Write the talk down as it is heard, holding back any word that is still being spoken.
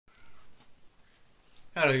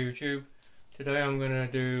Hello YouTube. Today I'm gonna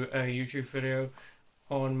do a YouTube video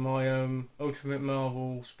on my Ultimate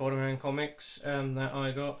Marvel Spider-Man comics that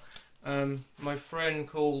I got. My friend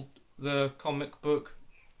called the comic book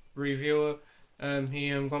reviewer. He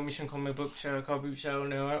got me some comic books at a car boot sale.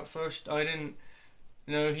 Now at first I didn't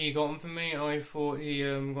know he got them for me. I thought he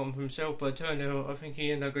got them for himself, but it turned out I think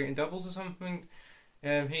he ended up getting doubles or something.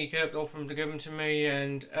 He kept offering to give them to me,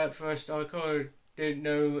 and at first I kind of didn't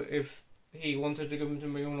know if he wanted to give them to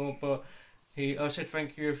me or not, but I said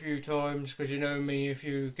thank you a few times because you know me, if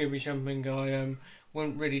you give me something I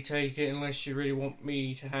won't really take it unless you really want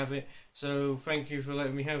me to have it. So thank you for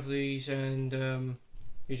letting me have these, and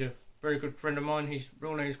he's a very good friend of mine. His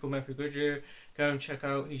real name is called Matthew Goodyear. Go and check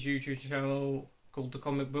out his YouTube channel called The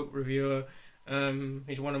Comic Book Reviewer.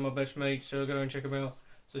 He's one of my best mates, so go and check him out.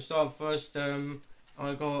 So start first. I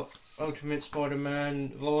got Ultimate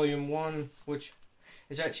Spider-Man Volume 1, which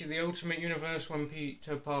is actually the Ultimate Universe when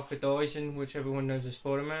Peter Parker dies in, which everyone knows as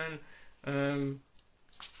Spider-Man.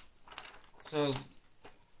 So,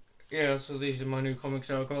 yeah, so these are my new comics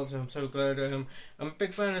that I got, so I'm so glad. I'm a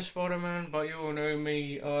big fan of Spider-Man, but you all know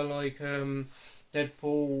me, I like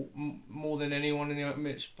Deadpool more than anyone in the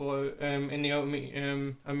Ultimate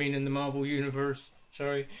in the Marvel Universe,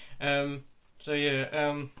 sorry. So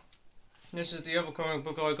yeah, this is the other comic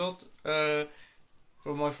book I got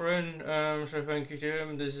from my friend, so thank you to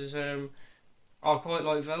him. This is, I quite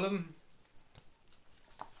like Vellum.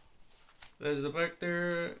 There's the back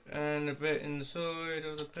there, and a bit in the side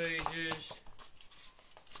of the pages.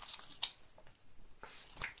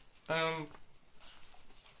 And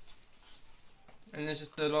this is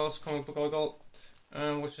the last comic book I got,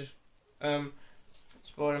 which is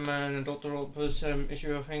Spider-Man and Dr. Octopus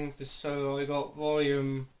issue, I think. So I got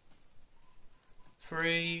Volume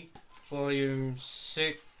 3, Volume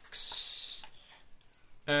 6,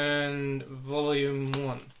 and Volume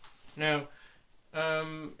 1. Now,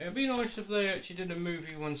 it'd be nice if they actually did a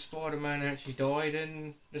movie when Spider-Man actually died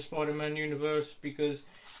in the Spider-Man universe, because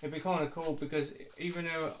it'd be kind of cool, because even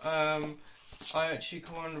though I actually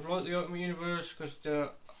kind of like the Ultimate Universe, because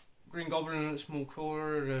the Green Goblin is more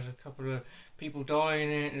cooler, there's a couple of people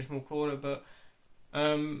dying in it, and it's more cooler, but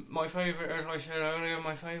my favourite, as I said earlier,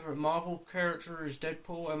 my favourite Marvel character is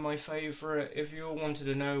Deadpool, and my favourite, if you all wanted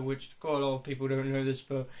to know, which quite a lot of people don't know this,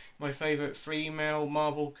 but my favourite female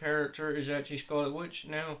Marvel character is actually Scarlet Witch.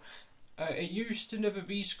 Now, it used to never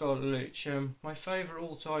be Scarlet Witch. My favourite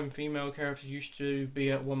all-time female character used to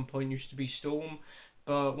be, at one point, used to be Storm,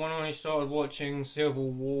 but when I started watching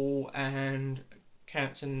Civil War and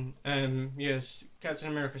Captain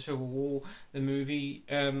America Civil War, the movie,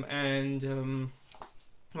 and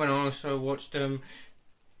when I also watched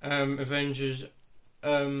Avengers,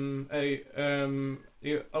 the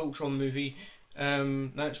Ultron movie,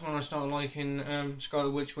 that's when I started liking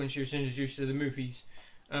Scarlet Witch, when she was introduced to the movies.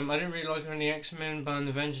 I didn't really like her in the X-Men, but in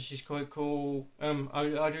Avengers she's quite cool.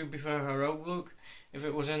 I do prefer her old look if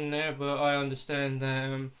it was in there, but I understand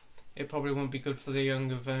that it probably won't be good for the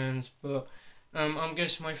younger fans. But I'm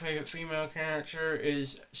guessing my favourite female character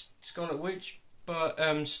is Scarlet Witch. But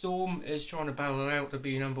Storm is trying to battle it out to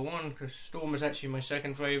be number one, because Storm is actually my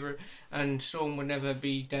second favourite, and Storm would never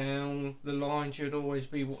be down the line. She would always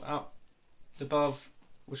be up above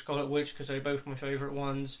with Scarlet Witch, because they're both my favourite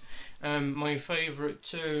ones. My favourite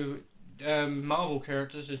two Marvel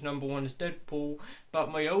characters is number one is Deadpool, but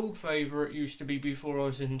my old favourite used to be, before I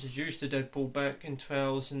was introduced to Deadpool back in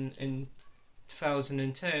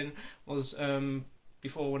 2010, was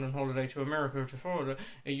before I went on holiday to America, to Florida,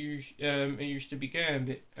 it used to be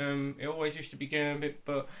Gambit. It always used to be Gambit,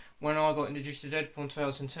 but when I got introduced to Deadpool in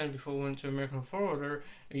 2010, before I went to America and Florida,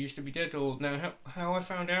 it used to be Deadpool. Now, how I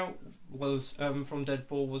found out was from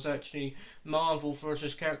Deadpool was actually Marvel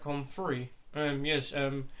vs. Capcom 3.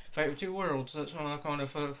 Fate of Two Worlds. That's when I kind of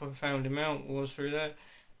found him out, was through that.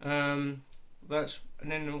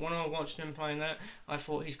 And then when I watched him playing that, I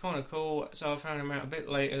thought he's kind of cool, so I found him out a bit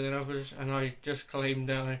later than others, and I just claimed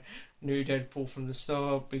that I knew Deadpool from the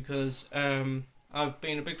start, because I've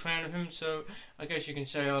been a big fan of him, so I guess you can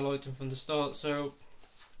say I liked him from the start. So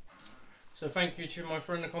thank you to my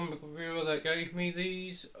friend the comic reviewer that gave me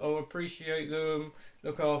these. I appreciate them,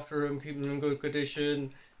 look after them, keep them in good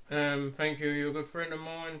condition. Thank you, you're a good friend of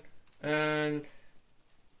mine, and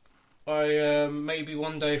I maybe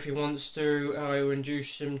one day, if he wants to, I will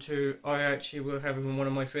induce him to. I actually will have him in one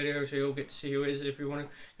of my videos, so you'll get to see who he is if you want to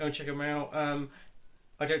go and check him out. I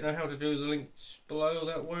don't know how to do the links below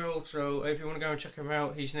that well, so if you want to go and check him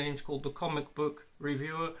out, his name's called the Comic Book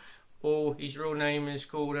Reviewer, or his real name is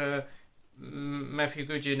called Matthew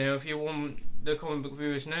Goodyear. Now, if you want the comic book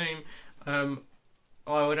reviewer's name,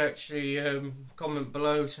 I would actually comment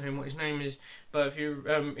below saying what his name is. But if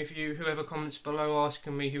you whoever comments below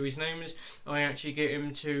asking me who his name is, I actually get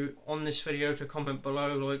him to on this video to comment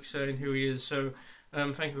below, like saying who he is. So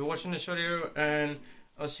thank you for watching this video, and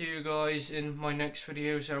I'll see you guys in my next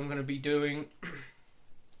videos that I'm going to be doing.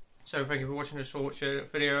 So thank you for watching this short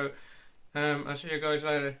video. I'll see you guys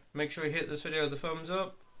later. Make sure you hit this video with a thumbs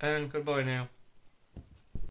up, and goodbye now.